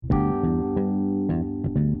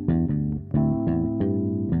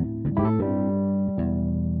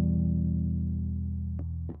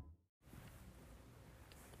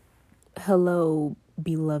Hello,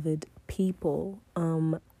 beloved people.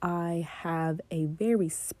 I have a very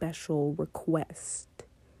special request.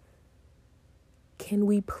 Can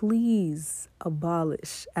we please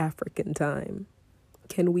abolish African time?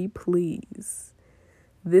 Can we please?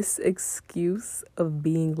 This excuse of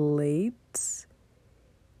being late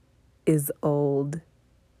is old.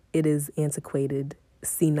 It is antiquated,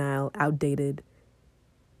 senile, outdated,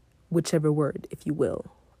 whichever word, if you will.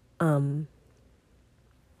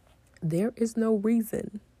 There is no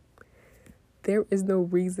reason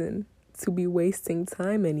to be wasting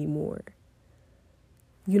time anymore.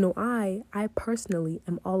 I personally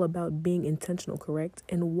am all about being intentional, correct?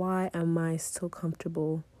 And why am I still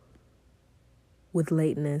comfortable with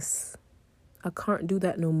lateness? I can't do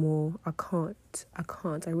that no more. I can't.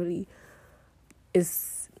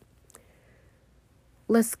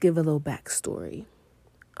 Let's give a little backstory.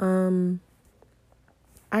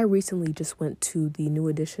 I recently just went to the New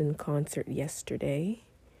Edition concert yesterday,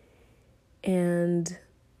 and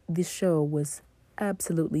the show was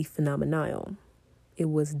absolutely phenomenal. It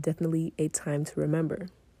was definitely a time to remember.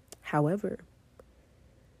 However,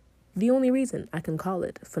 the only reason I can call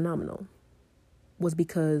it phenomenal was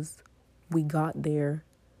because we got there,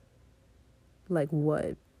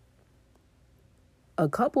 a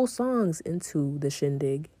couple songs into the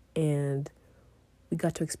shindig, and we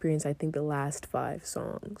got to experience, I think, the last 5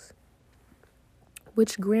 songs.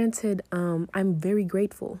 Which, granted, I'm very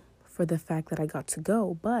grateful for the fact that I got to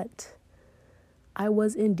go, but I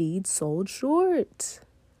was indeed sold short.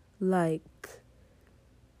 I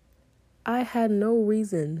had no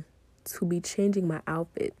reason to be changing my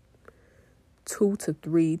outfit 2 to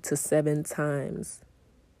 3 to 7 times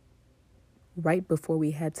right before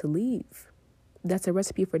we had to leave. That's a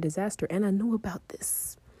recipe for disaster, and I knew about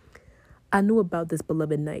this. I knew about this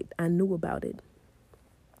beloved night. I knew about it.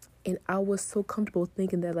 And I was so comfortable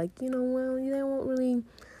thinking that, they won't really,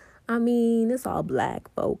 it's all black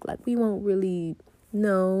folk. We won't really,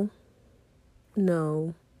 no.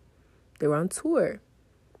 They're on tour.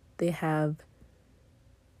 They have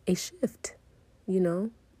a shift,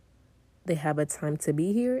 They have a time to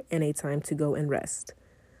be here and a time to go and rest.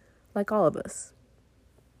 Like all of us.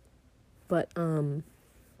 But,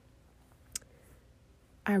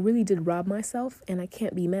 I really did rob myself, and I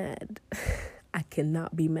can't be mad. I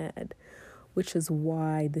cannot be mad, which is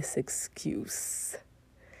why this excuse,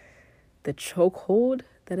 the chokehold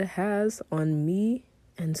that it has on me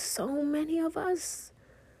and so many of us,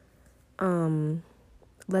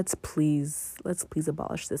 let's please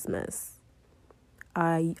abolish this mess.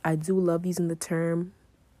 I do love using the term,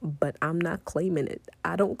 but I'm not claiming it.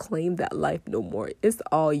 I don't claim that life no more. It's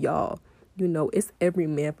all y'all. It's every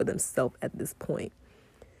man for themselves at this point.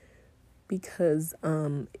 Because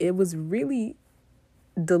it was really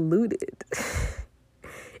diluted.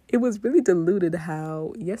 It was really diluted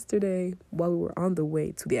how yesterday, while we were on the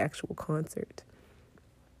way to the actual concert,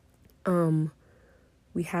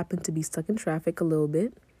 we happened to be stuck in traffic a little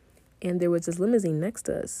bit, and there was this limousine next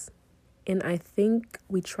to us. And I think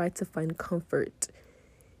we tried to find comfort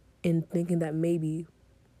in thinking that maybe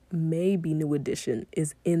New Edition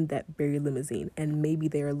is in that very limousine, and maybe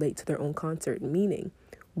they are late to their own concert, meaning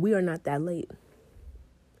we are not that late.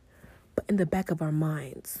 But in the back of our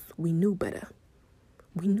minds, we knew better.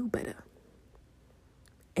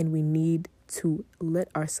 And we need to let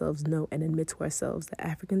ourselves know and admit to ourselves that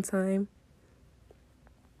African time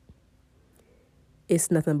is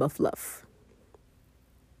nothing but fluff.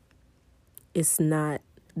 It's not.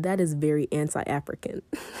 That is very anti-African.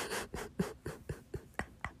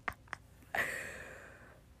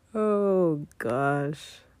 Oh,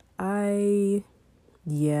 gosh.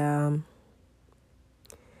 Yeah.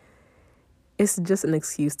 It's just an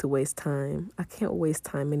excuse to waste time. I can't waste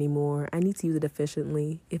time anymore. I need to use it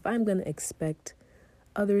efficiently. If I'm going to expect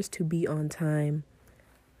others to be on time,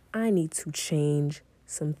 I need to change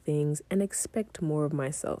some things and expect more of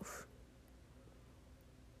myself.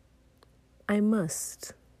 I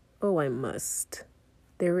must. Oh, I must.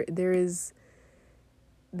 This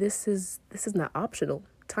is not optional.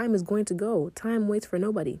 Time is going to go. Time waits for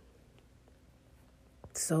nobody.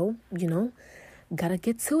 So, gotta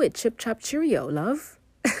get to it. Chip, chop, cheerio, love.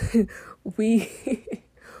 We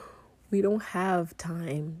don't have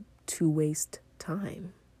time to waste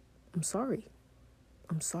time. I'm sorry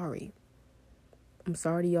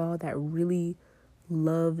to y'all that really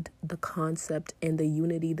loved the concept and the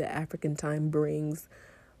unity that African time brings.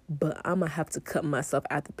 But I'm going to have to cut myself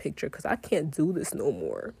out the picture because I can't do this no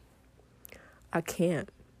more. I can't.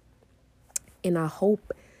 And I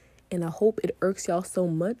hope it irks y'all so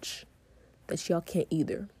much that y'all can't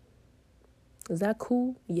either. Is that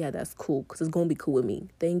cool? Yeah, that's cool because it's going to be cool with me.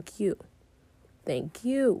 Thank you. Thank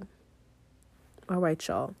you. All right,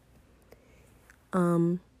 y'all.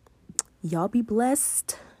 Y'all be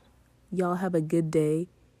blessed. Y'all have a good day.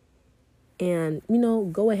 And,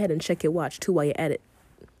 go ahead and check your watch too while you're at it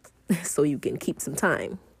so you can keep some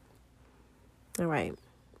time. All right.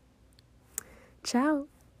 Ciao.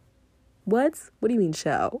 What? What do you mean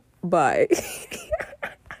ciao? Bye.